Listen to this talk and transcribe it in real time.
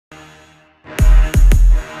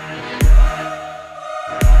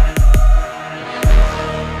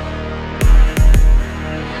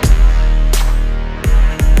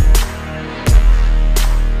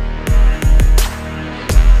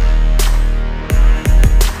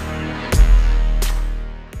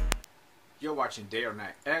watching Day or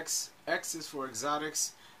Night X. X is for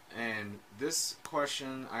exotics, and this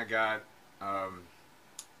question I got, I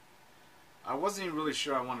wasn't even really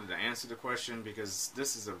sure I wanted to answer the question because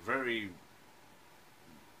this is a very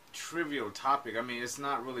trivial topic. I mean, it's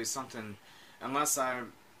not really something, unless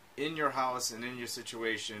I'm in your house and in your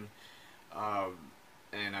situation,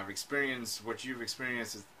 and I've experienced what you've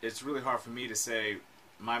experienced. It's really hard for me to say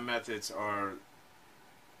my methods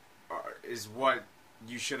is what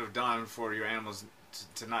you should have done for your animals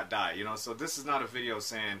to not die. You know, so this is not a video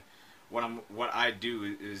saying what I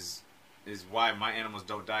do is why my animals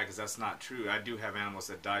don't die, because that's not true. I do have animals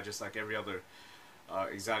that die just like every other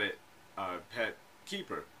exotic pet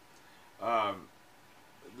keeper. The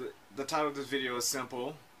title of this video is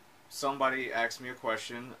simple. Somebody asked me a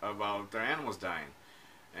question about their animals dying,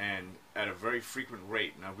 and at a very frequent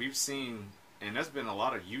rate. Now we've seen, and there's been a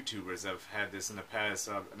lot of YouTubers that have had this in the past.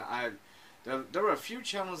 And there were a few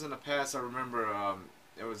channels in the past. I remember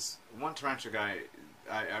there was one tarantula guy.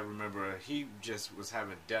 I remember he just was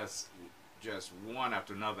having deaths, just one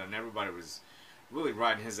after another, and everybody was really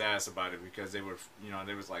riding his ass about it because they were,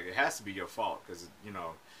 they was like, it has to be your fault because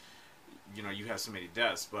you have so many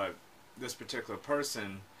deaths. But this particular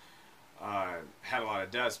person had a lot of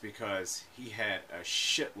deaths because he had a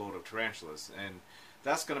shitload of tarantulas, and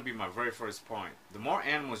that's going to be my very first point. The more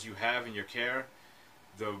animals you have in your care,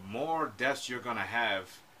 the more deaths you're going to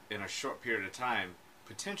have in a short period of time,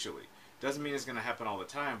 potentially. Doesn't mean it's going to happen all the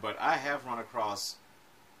time, but I have run across,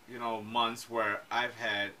 months where I've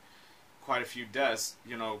had quite a few deaths,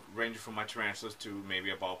 ranging from my tarantulas to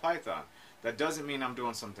maybe a ball python. That doesn't mean I'm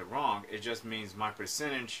doing something wrong. It just means my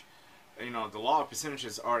percentage, the law of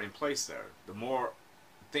percentages are in place there. The more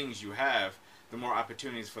things you have, the more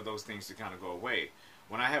opportunities for those things to kind of go away.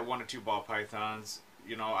 When I had 1 or 2 ball pythons,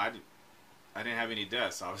 I didn't have any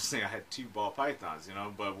deaths. Obviously, I had 2 ball pythons,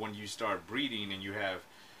 but when you start breeding and you have,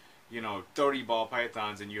 30 ball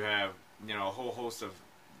pythons and you have, a whole host of,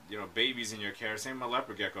 babies in your care, same with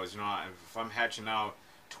leopard geckos, if I'm hatching out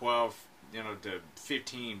 12, to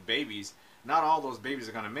 15 babies, not all those babies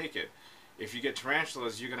are going to make it. If you get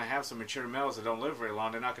tarantulas, you're going to have some mature males that don't live very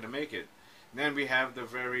long. They're not going to make it. Then we have the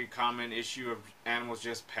very common issue of animals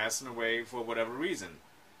just passing away for whatever reason.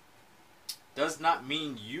 Does not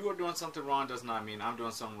mean you are doing something wrong. Does not mean I'm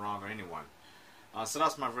doing something wrong or anyone. So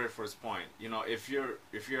that's my very first point. If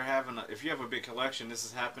you have a big collection, this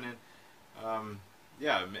is happening.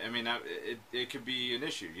 Yeah, I mean, it could be an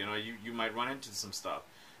issue. You might run into some stuff,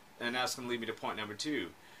 and that's going to lead me to point number 2.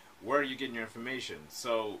 Where are you getting your information?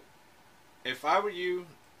 So, if I were you,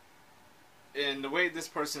 in the way this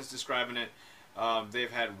person is describing it,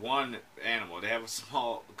 they've had one animal. They have a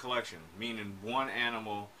small collection, meaning one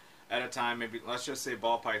animal at a time. Maybe let's just say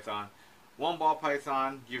ball python. One ball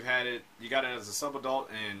python, you got it as a subadult,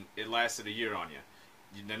 and it lasted a year on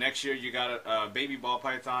you. The next year, you got a baby ball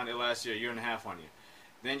python. It lasted a year and a half on you.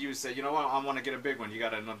 Then you say, you know what, I want to get a big one. You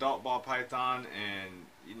got an adult ball python, and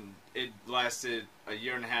it lasted a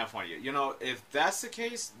year and a half on you. If that's the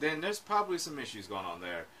case, then there's probably some issues going on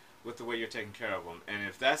there with the way you're taking care of them. And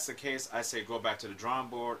if that's the case, I say go back to the drawing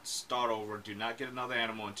board, start over. Do not get another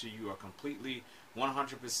animal until you are completely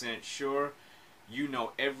 100% sure you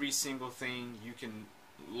know every single thing you can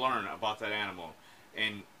learn about that animal.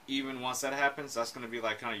 And even once that happens, that's going to be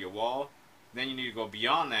like kind of your wall. Then you need to go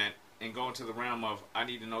beyond that and go into the realm of, I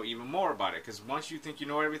need to know even more about it. Because once you think you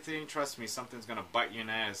know everything, trust me, something's going to bite you in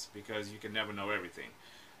the ass because you can never know everything.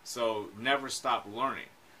 So never stop learning.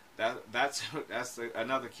 That's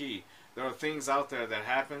another key. There are things out there that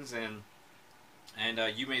happens, and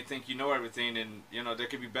you may think you know everything, and there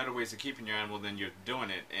could be better ways of keeping your animal than you're doing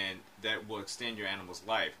it, and that will extend your animal's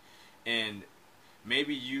life. And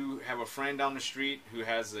maybe you have a friend down the street who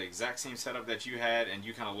has the exact same setup that you had, and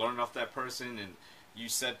you kind of learned off that person, and you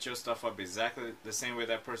set your stuff up exactly the same way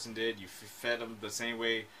that person did. You fed them the same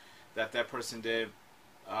way that person did,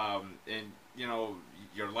 and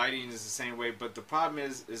your lighting is the same way. But the problem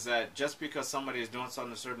is that just because somebody is doing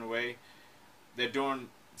something a certain way, they're doing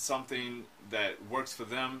something that works for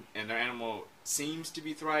them, and their animal seems to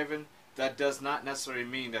be thriving, that does not necessarily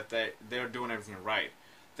mean that they're doing everything right.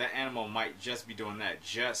 That animal might just be doing that,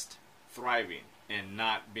 just thriving and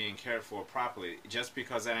not being cared for properly. Just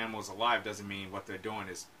because that animal is alive doesn't mean what they're doing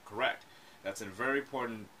is correct. That's a very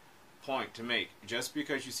important point to make. Just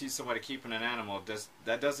because you see somebody keeping an animal,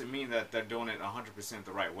 that doesn't mean that they're doing it 100%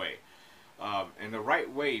 the right way. And the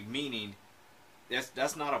right way meaning,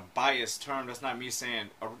 that's not a biased term. That's not me saying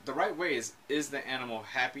the right way is the animal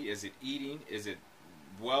happy? Is it eating? Is it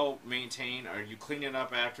well maintained? Are you cleaning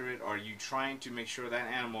up after it? Are you trying to make sure that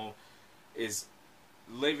animal is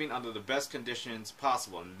living under the best conditions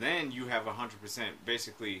possible. And then you have 100%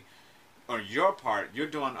 basically, on your part, you're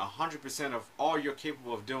doing 100% of all you're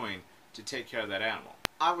capable of doing to take care of that animal.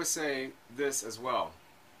 I would say this as well.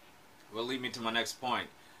 Will lead me to my next point.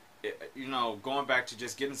 You know, going back to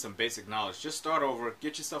just getting some basic knowledge. Just start over,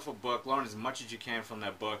 get yourself a book, learn as much as you can from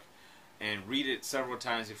that book, and read it several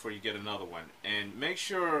times before you get another one. And make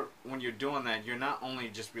sure when you're doing that, you're not only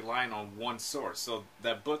just relying on one source. So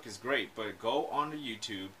that book is great, but go onto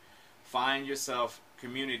YouTube, find yourself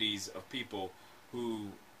communities of people who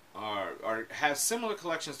have similar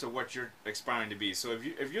collections to what you're aspiring to be. So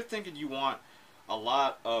if you're thinking you want a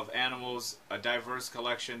lot of animals, a diverse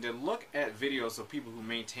collection, then look at videos of people who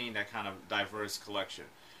maintain that kind of diverse collection.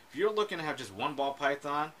 If you're looking to have just one ball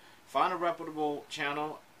python, find a reputable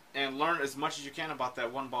channel and learn as much as you can about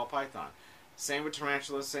that one ball python. Same with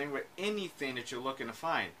tarantulas, same with anything that you're looking to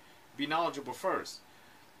find. Be knowledgeable first.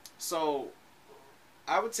 So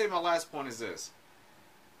I would say my last point is this.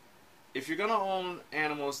 If you're going to own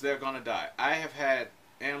animals, they're going to die. I have had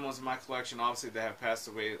animals in my collection, obviously, that have passed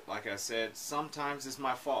away. Like I said, sometimes it's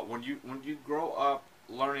my fault. When you grow up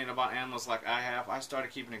learning about animals like I have, I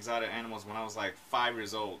started keeping exotic animals when I was like 5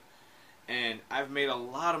 years old, and I've made a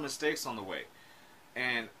lot of mistakes on the way.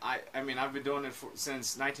 And I mean, I've been doing it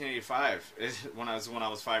since 1985 when I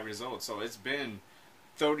was 5 years old. So it's been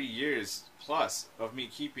 30 years plus of me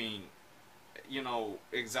keeping, you know,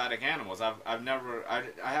 exotic animals. I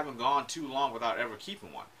haven't gone too long without ever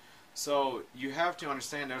keeping one. So you have to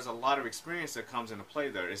understand there's a lot of experience that comes into play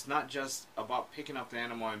there. It's not just about picking up the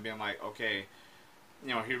animal and being like, okay,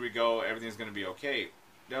 you know, here we go, everything's going to be okay.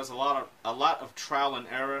 There's a lot of trial and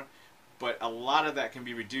error, but a lot of that can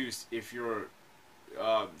be reduced if you're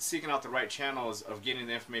seeking out the right channels of getting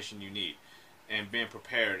the information you need and being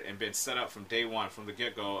prepared and being set up from day one, from the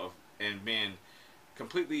get-go, and being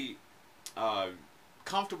completely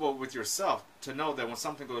comfortable with yourself to know that when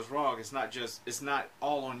something goes wrong, it's not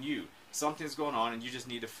all on you. Something's going on, and you just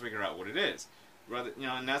need to figure out what it is. Rather, you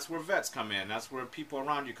know, and that's where vets come in. That's where people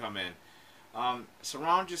around you come in.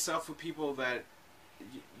 Surround yourself with people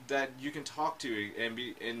that you can talk to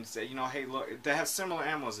and say, you know, hey, look, they have similar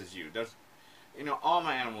animals as you. There's, you know, all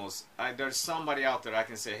my animals. There's somebody out there I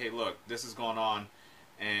can say, hey, look, this is going on,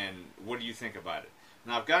 and what do you think about it?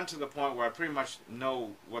 Now, I've gotten to the point where I pretty much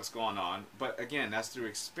know what's going on, but again, that's through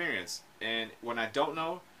experience. And when I don't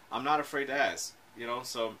know, I'm not afraid to ask, you know,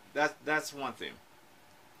 so that's one thing.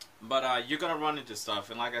 But you're going to run into stuff,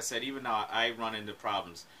 and like I said, even now I run into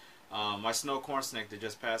problems. My snow corn snake that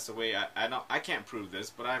just passed away, I can't prove this,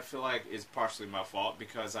 but I feel like it's partially my fault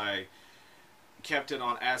because I kept it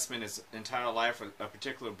on Aspen its entire life, a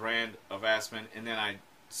particular brand of Aspen, and then I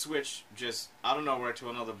switched just out of nowhere to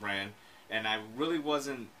another brand. And I really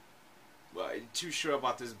wasn't too sure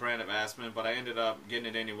about this brand of Aspen, but I ended up getting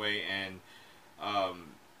it anyway. And,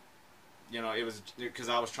 you know, it was because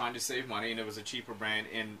I was trying to save money, and it was a cheaper brand.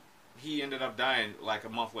 And he ended up dying like a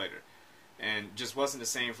month later. And just wasn't the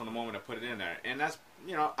same from the moment I put it in there. And that's,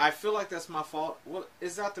 you know, I feel like that's my fault. Well,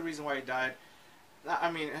 is that the reason why he died? I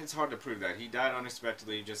mean, it's hard to prove that. He died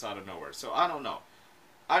unexpectedly, just out of nowhere. So I don't know.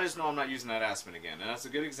 I just know I'm not using that Aspen again. And that's a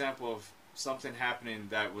good example of something happening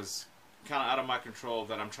that was kind of out of my control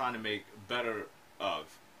that I'm trying to make better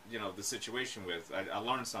of, you know, the situation with. I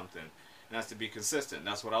learned something, and that's to be consistent.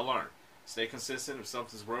 That's what I learned. Stay consistent. If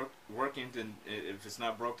something's working, then if it's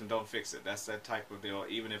not broke, then don't fix it. That's that type of deal,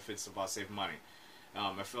 even if it's about saving money.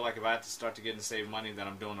 I feel like if I have to start to get to save money, then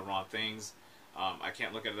I'm doing the wrong things. I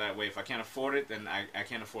can't look at it that way. If I can't afford it, then I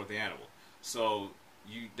can't afford the animal. So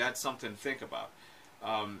that's something to think about.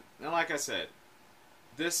 And like I said,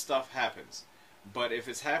 this stuff happens. But if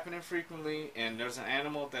it's happening frequently and there's an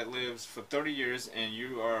animal that lives for 30 years and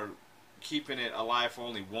you are keeping it alive for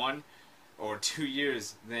only 1 or 2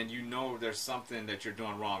 years, then you know there's something that you're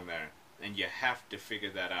doing wrong there. And you have to figure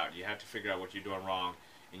that out. You have to figure out what you're doing wrong,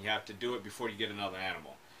 and you have to do it before you get another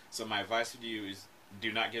animal. So my advice to you is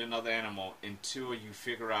do not get another animal until you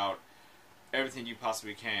figure out everything you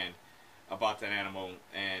possibly can about that animal,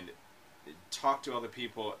 and talk to other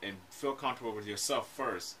people and feel comfortable with yourself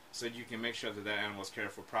first, so you can make sure that that animal is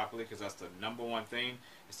cared for properly, because that's the #1 thing,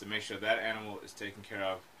 is to make sure that animal is taken care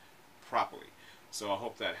of properly. So I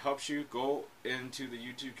hope that helps you. Go into the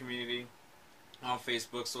YouTube community on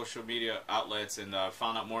Facebook, social media outlets, and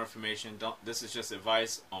find out more information. This is just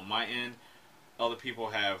advice on my end. Other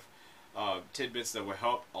people have tidbits that will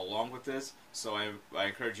help along with this, so I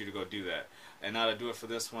encourage you to go do that. And now to do it for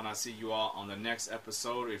this one, I'll see you all on the next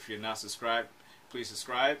episode. If you're not subscribed, please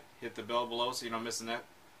subscribe. Hit the bell below so you don't miss an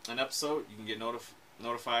episode. You can get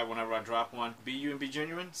notified whenever I drop one. Be you and be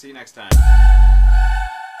genuine. See you next time.